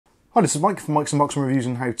Hi, this is Mike from Mike's Unboxing Reviews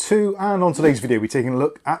and How To, and on today's video we're taking a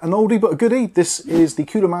look at an oldie but a goodie. This is the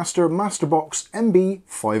Coolermaster Masterbox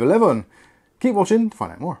MB511. Keep watching to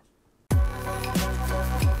find out more.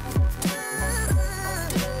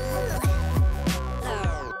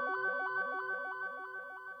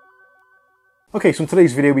 Okay, so in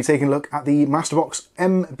today's video we're taking a look at the Masterbox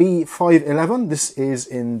MB511. This is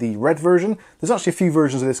in the red version. There's actually a few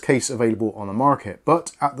versions of this case available on the market,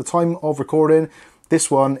 but at the time of recording, this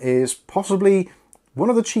one is possibly one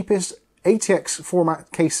of the cheapest ATX format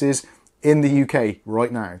cases in the UK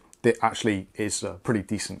right now. It actually is a pretty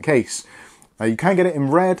decent case. You can get it in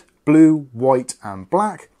red, blue, white and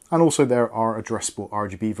black, and also there are addressable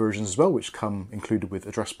RGB versions as well, which come included with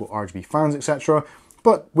addressable RGB fans, etc.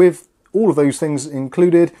 But with all of those things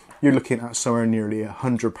included, you're looking at somewhere nearly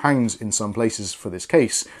 £100 in some places for this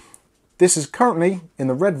case. This is currently, in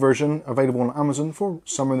the red version, available on Amazon for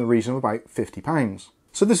somewhere in the region of about £50.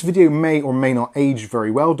 So this video may or may not age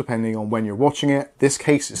very well, depending on when you're watching it. This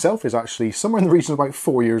case itself is actually somewhere in the region of about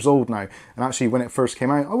 4 years old now. And actually, when it first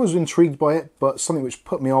came out, I was intrigued by it, but something which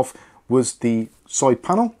put me off was the side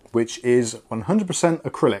panel, which is 100%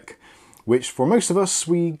 acrylic, which for most of us,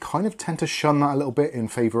 we kind of tend to shun that a little bit in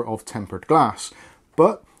favour of tempered glass.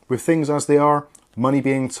 But with things as they are, money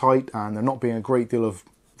being tight and there not being a great deal of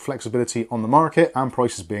flexibility on the market and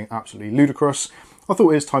prices being absolutely ludicrous, I thought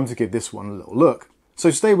it was time to give this one a little look. So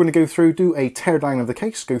today we're going to go through, do a teardown of the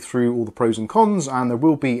case, go through all the pros and cons, and there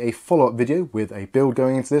will be a follow-up video with a build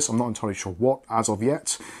going into this. I'm not entirely sure what as of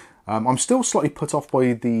yet. I'm still slightly put off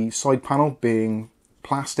by the side panel being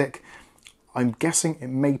plastic. I'm guessing it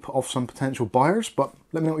may put off some potential buyers, but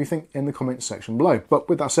let me know what you think in the comments section below. But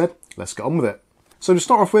with that said, let's get on with it. So to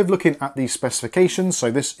start off with, looking at the specifications,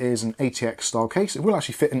 so this is an ATX style case. It will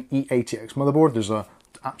actually fit an E-ATX motherboard. There's an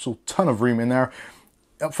absolute ton of room in there.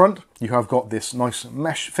 Up front, you have got this nice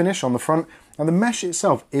mesh finish on the front, and the mesh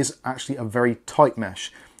itself is actually a very tight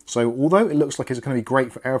mesh. So although it looks like it's going to be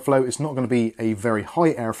great for airflow, it's not going to be a very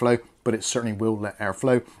high airflow, but it certainly will let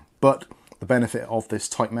airflow. But the benefit of this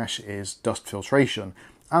tight mesh is dust filtration,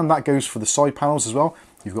 and that goes for the side panels as well.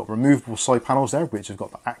 You've got removable side panels there, which have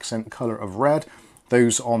got the accent color of red.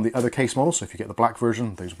 Those on the other case model, so if you get the black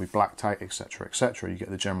version, those will be blacked out, etc, etc. You get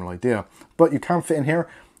the general idea. But you can fit in here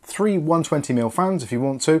 3 120mm fans if you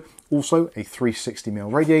want to, also a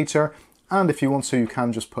 360mm radiator, and if you want to, you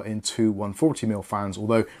can just put in 2 140mm fans,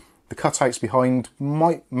 although the cutouts behind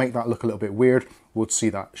might make that look a little bit weird. We'll see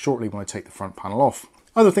that shortly when I take the front panel off.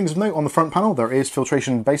 Other things of note on the front panel, there is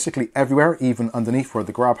filtration basically everywhere, even underneath where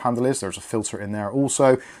the grab handle is. There's a filter in there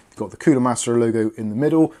also. You've got the Coolermaster logo in the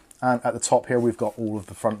middle, and at the top here we've got all of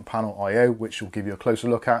the front panel I/O, which we'll give you a closer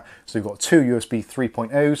look at. So you've got 2 USB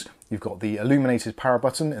 3.0s, you've got the illuminated power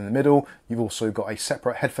button in the middle, you've also got a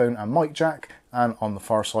separate headphone and mic jack, and on the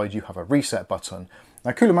far side you have a reset button.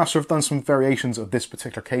 Now Coolermaster have done some variations of this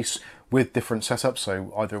particular case with different setups,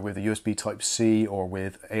 so either with a USB Type-C or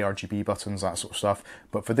with ARGB buttons, that sort of stuff.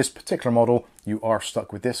 But for this particular model, you are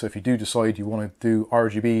stuck with this, so if you do decide you want to do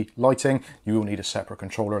RGB lighting, you will need a separate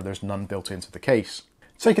controller. There's none built into the case.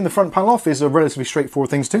 Taking the front panel off is a relatively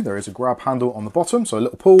straightforward thing to do. There is a grab handle on the bottom, so a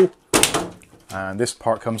little pull, and this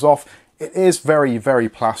part comes off. It is very, very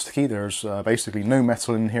plasticky. There's basically no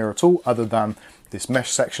metal in here at all, other than this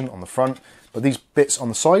mesh section on the front. But these bits on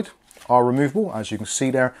the side are removable, as you can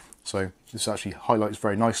see there. So this actually highlights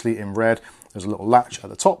very nicely in red. There's a little latch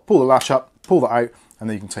at the top. Pull the latch up, pull that out, and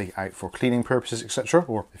then you can take it out for cleaning purposes, etc.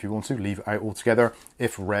 Or if you want to, leave it out altogether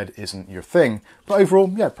if red isn't your thing. But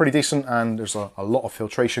overall, yeah, pretty decent, and there's a lot of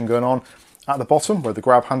filtration going on. At the bottom, where the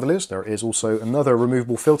grab handle is, there is also another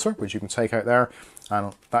removable filter, which you can take out there,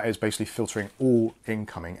 and that is basically filtering all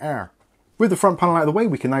incoming air. With the front panel out of the way,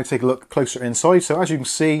 we can now take a look closer inside. So as you can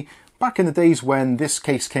see, back in the days when this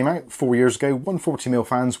case came out 4 years ago, 140mm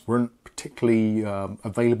fans weren't particularly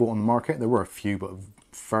available on the market. There were a few, but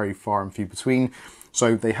very far and few between.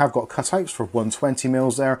 So they have got cutouts for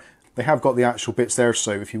 120mm there. They have got the actual bits there,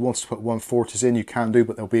 so if you want to put 140s in, you can do,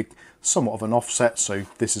 but they'll be somewhat of an offset, so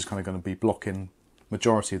this is kind of going to be blocking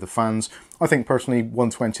majority of the fans. I think personally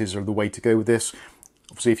 120s are the way to go with this.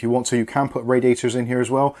 Obviously, if you want to, you can put radiators in here as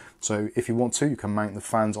well. So if you want to, you can mount the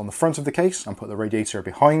fans on the front of the case and put the radiator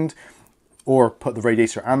behind, or put the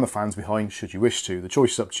radiator and the fans behind should you wish to. The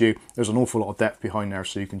choice is up to you. There's an awful lot of depth behind there,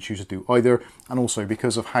 so you can choose to do either. And also,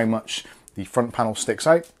 because of how much the front panel sticks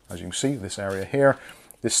out, as you can see, this area here,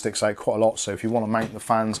 this sticks out quite a lot. So if you want to mount the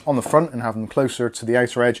fans on the front and have them closer to the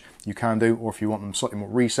outer edge, you can do, or if you want them slightly more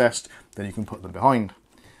recessed, then you can put them behind.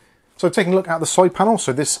 So taking a look at the side panel,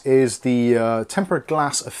 so this is the tempered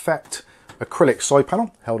glass effect acrylic side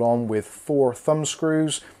panel, held on with 4 thumb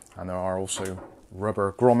screws, and there are also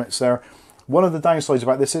rubber grommets there. One of the downsides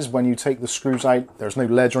about this is when you take the screws out, there's no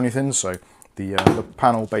ledge or anything, so the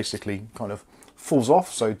panel basically kind of falls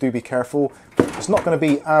off, so do be careful. It's not going to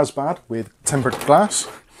be as bad with tempered glass,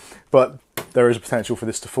 but there is a potential for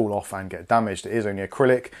this to fall off and get damaged. It is only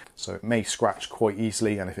acrylic, so it may scratch quite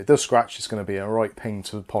easily, and if it does scratch, it's going to be a right pain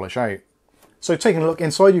to polish out. So taking a look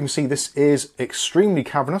inside, you can see this is extremely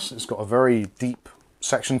cavernous. It's got a very deep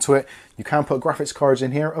section to it. You can put graphics cards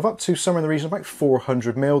in here of up to somewhere in the region of about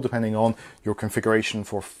 400mm, depending on your configuration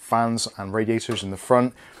for fans and radiators in the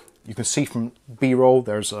front. You can see from B-roll,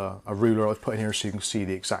 there's a ruler I've put in here so you can see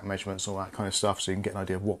the exact measurements and all that kind of stuff, so you can get an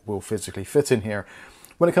idea of what will physically fit in here.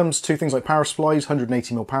 When it comes to things like power supplies,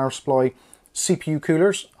 180mm power supply, CPU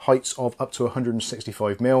coolers, heights of up to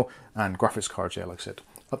 165mm, and graphics cards, yeah, like I said,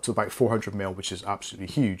 up to about 400mm, which is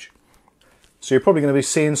absolutely huge. So you're probably going to be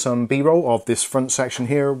seeing some B-roll of this front section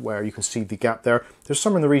here where you can see the gap there. There's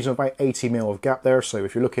somewhere in the region of about 80mm of gap there, so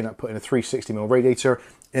if you're looking at putting a 360mm radiator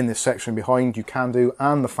in this section behind, you can do,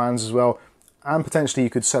 and the fans as well. And potentially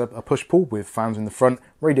you could set up a push-pull with fans in the front,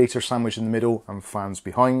 radiator sandwich in the middle, and fans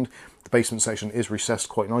behind. The basement section is recessed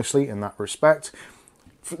quite nicely in that respect.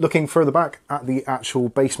 Looking further back at the actual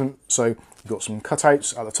basement, so you've got some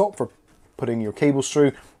cutouts at the top for putting your cables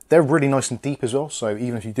through. They're really nice and deep as well, so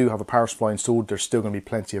even if you do have a power supply installed, there's still going to be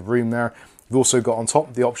plenty of room there. You've also got on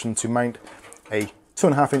top the option to mount a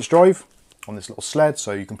 2.5-inch drive on this little sled,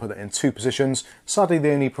 so you can put it in 2 positions. Sadly,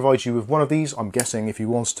 they only provide you with one of these. I'm guessing if you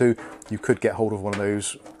want to, you could get hold of one of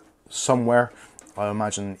those somewhere. I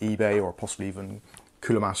imagine eBay or possibly even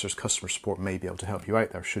Coolermaster's customer support may be able to help you out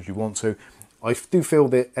there should you want to. I do feel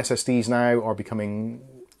that SSDs now are becoming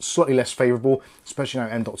slightly less favourable, especially now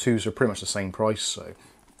M.2s are pretty much the same price, so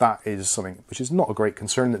that is something which is not a great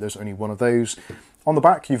concern that there's only one of those. On the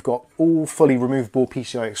back, you've got all fully removable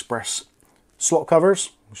PCI Express slot covers,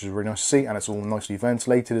 which is really nice to see, and it's all nicely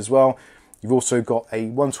ventilated as well. You've also got a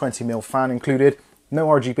 120mm fan included, no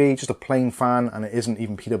RGB, just a plain fan, and it isn't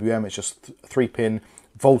even PWM, it's just 3-pin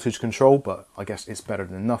voltage control, but I guess it's better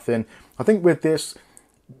than nothing. I think with this,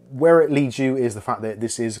 where it leads you is the fact that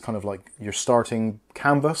this is kind of like your starting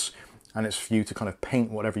canvas, and it's for you to kind of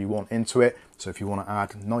paint whatever you want into it. So if you want to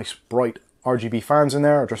add nice bright RGB fans in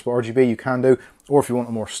there, addressable RGB, you can do. Or if you want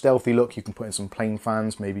a more stealthy look, you can put in some plain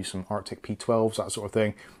fans, maybe some Arctic P12s, that sort of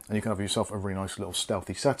thing, and you can have yourself a really nice little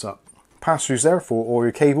stealthy setup. Pass-throughs there for all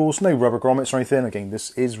your cables, no rubber grommets or anything. Again,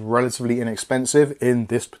 this is relatively inexpensive in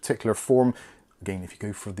this particular form. Again, if you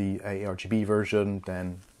go for the ARGB version,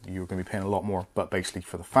 then you're going to be paying a lot more, but basically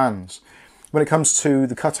for the fans. When it comes to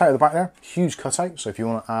the cutout at the back there, huge cutout, so if you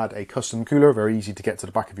want to add a custom cooler, very easy to get to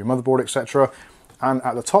the back of your motherboard, etc. And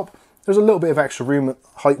at the top, there's a little bit of extra room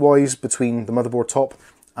height-wise between the motherboard top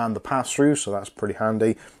and the pass-through, so that's pretty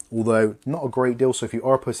handy, although not a great deal. So if you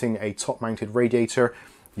are putting a top-mounted radiator,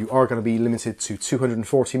 you are going to be limited to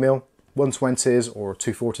 240mm, 120s or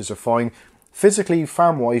 240s are fine. Physically,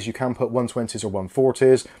 fan-wise, you can put 120s or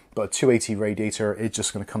 140s, but a 280 radiator is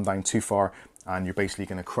just going to come down too far, and you're basically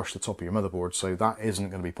going to crush the top of your motherboard, so that isn't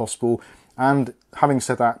going to be possible. And having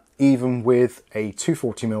said that, even with a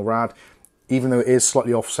 240mm rad, even though it is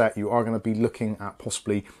slightly offset, you are going to be looking at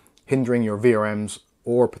possibly hindering your VRMs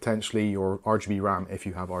or potentially your RGB RAM if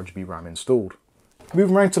you have RGB RAM installed.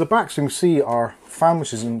 Moving around to the back, so you can see our fan,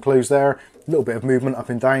 which is enclosed there. A little bit of movement up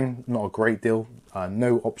and down, not a great deal.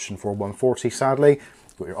 No option for 140, sadly.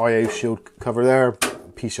 Got your IO shield cover there,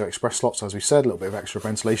 PCI Express slots, as we said, a little bit of extra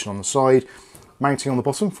ventilation on the side. Mounting on the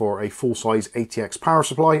bottom for a full-size ATX power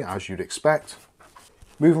supply, as you'd expect.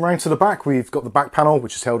 Moving around to the back, we've got the back panel,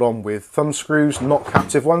 which is held on with thumb screws, not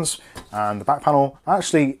captive ones. And the back panel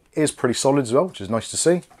actually is pretty solid as well, which is nice to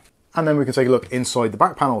see. And then we can take a look inside the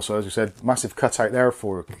back panel. So as we said, massive cutout there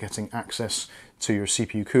for getting access to your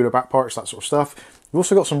CPU cooler back parts, that sort of stuff. We've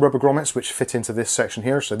also got some rubber grommets which fit into this section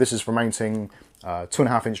here. So this is for mounting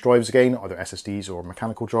 2.5-inch drives again, either SSDs or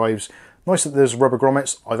mechanical drives. Nice that there's rubber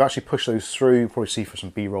grommets. I've actually pushed those through. You'll probably see for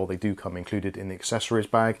some B-roll, they do come included in the accessories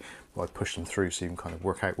bag. But I've pushed them through so you can kind of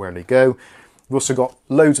work out where they go. We've also got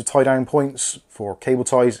loads of tie-down points for cable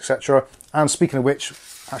ties, etc. And speaking of which,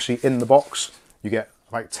 actually in the box, you get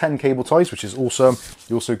about 10 cable ties, which is awesome.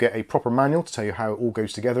 You also get a proper manual to tell you how it all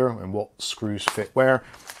goes together and what screws fit where.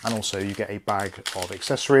 And also you get a bag of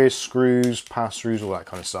accessories, screws, pass-throughs, all that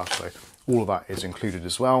kind of stuff. So all of that is included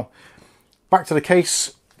as well. Back to the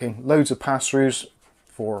case, again, loads of pass-throughs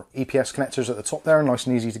for EPS connectors at the top there, nice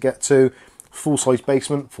and easy to get to. Full-size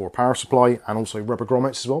basement for power supply and also rubber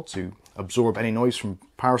grommets as well to absorb any noise from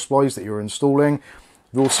power supplies that you're installing.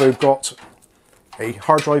 We've also got a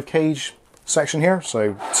hard drive cage section here,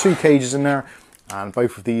 so 2 cages in there, And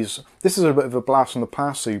both of these, this is a bit of a blast from the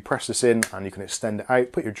past, so you press this in and you can extend it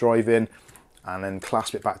out, put your drive in, and then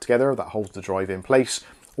clasp it back together. That holds the drive in place.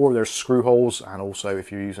 Or there's screw holes, and also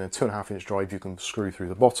if you're using a 2.5-inch drive, you can screw through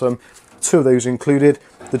the bottom. 2 of those included.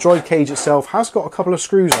 The drive cage itself has got a couple of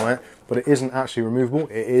screws on it, but it isn't actually removable.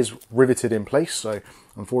 It is riveted in place, so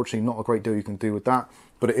unfortunately not a great deal you can do with that,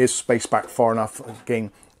 but it is spaced back far enough,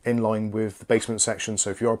 again, in line with the basement section, so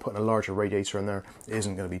if you are putting a larger radiator in there, it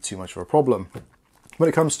isn't going to be too much of a problem. When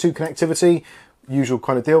it comes to connectivity, usual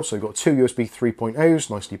kind of deal, so you've got 2 USB 3.0s,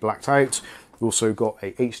 nicely blacked out. We've also got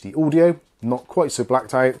a HD audio, not quite so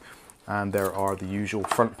blacked out, and there are the usual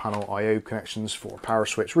front panel I/O connections for power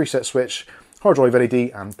switch, reset switch, hard drive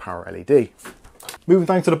LED and power LED. Moving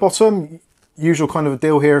down to the bottom, usual kind of a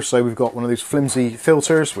deal here, so we've got one of these flimsy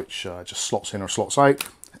filters which just slots in or slots out,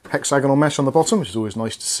 hexagonal mesh on the bottom, which is always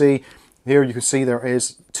nice to see. Here you can see there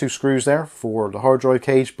is 2 screws there for the hard drive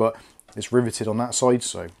cage, but it's riveted on that side,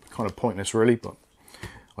 so kind of pointless really, but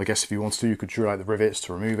I guess if you wanted to, you could drill out the rivets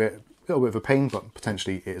to remove it. A little bit of a pain, but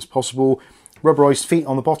potentially it is possible. Rubberized feet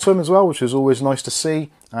on the bottom as well, which is always nice to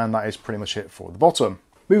see, and that is pretty much it for the bottom.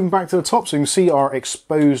 Moving back to the top, so you can see our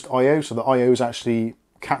exposed I/O, so the I/O is actually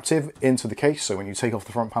captive into the case, so when you take off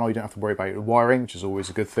the front panel you don't have to worry about the wiring, which is always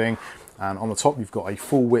a good thing. And on the top you've got a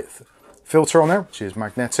full width filter on there, which is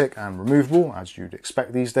magnetic and removable, as you'd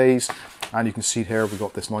expect these days. And you can see here we've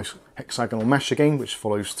got this nice hexagonal mesh again, which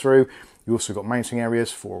follows through. You also got mounting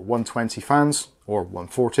areas for 120 fans, or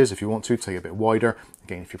 140s if you want to take it a bit wider.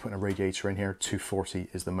 Again, if you're putting a radiator in here, 240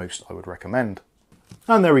 is the most I would recommend.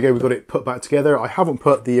 And there we go, we've got it put back together. I haven't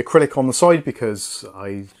put the acrylic on the side because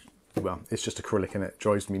well, it's just acrylic and it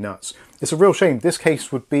drives me nuts. It's a real shame. This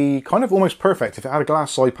case would be kind of almost perfect if it had a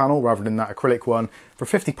glass side panel rather than that acrylic one. For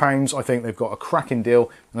 £50, I think they've got a cracking deal,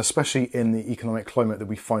 and especially in the economic climate that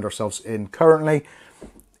we find ourselves in currently.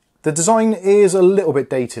 The design is a little bit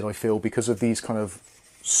dated, I feel, because of these kind of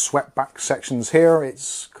swept back sections here.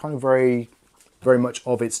 It's kind of very much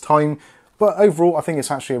of its time. But overall, I think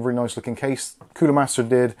it's actually a really nice looking case. Coolermaster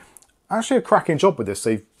did actually a cracking job with this.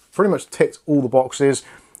 They've pretty much ticked all the boxes.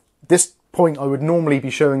 This point I would normally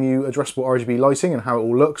be showing you addressable RGB lighting and how it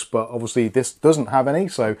all looks, but obviously this doesn't have any,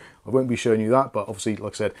 so I won't be showing you that. But obviously,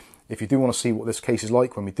 like I said, if you do want to see what this case is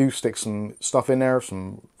like when we do stick some stuff in there,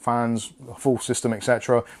 some fans, a full system,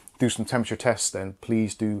 etc., do some temperature tests, then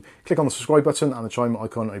please do click on the subscribe button and the chime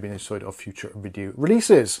icon to be notified of future video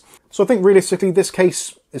releases. So I think realistically this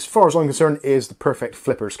case, as far as I'm concerned, is the perfect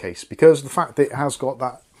flippers case, because the fact that it has got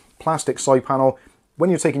that plastic side panel,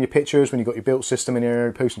 when you're taking your pictures, when you've got your built system in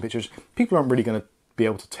here, posting pictures, people aren't really going to be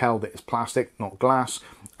able to tell that it's plastic, not glass.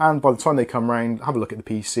 And by the time they come around, have a look at the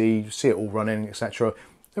PC, see it all running, etc.,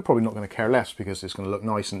 they're probably not going to care less because it's going to look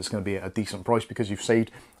nice and it's going to be at a decent price because you've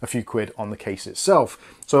saved a few quid on the case itself.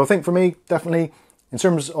 So I think for me, definitely, in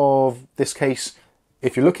terms of this case,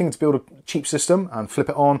 if you're looking to build a cheap system and flip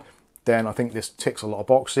it on, then I think this ticks a lot of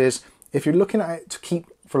boxes. If you're looking at it to keep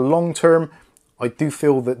for long term, I do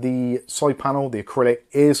feel that the side panel, the acrylic,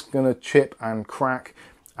 is going to chip and crack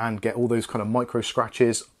and get all those kind of micro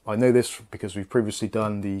scratches. I know this because we've previously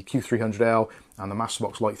done the Q300L and the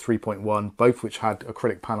Masterbox Lite 3.1, both which had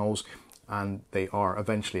acrylic panels, and they are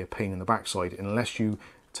eventually a pain in the backside unless you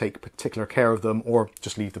take particular care of them or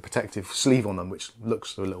just leave the protective sleeve on them, which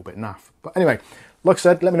looks a little bit naff. But anyway, like I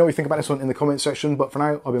said, let me know what you think about this one in the comment section. But for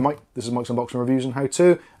now, I've been Mike. This is Mike's Unboxing Reviews and How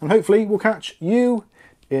To, and hopefully we'll catch you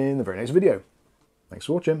in the very next video. Thanks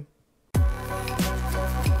for watching.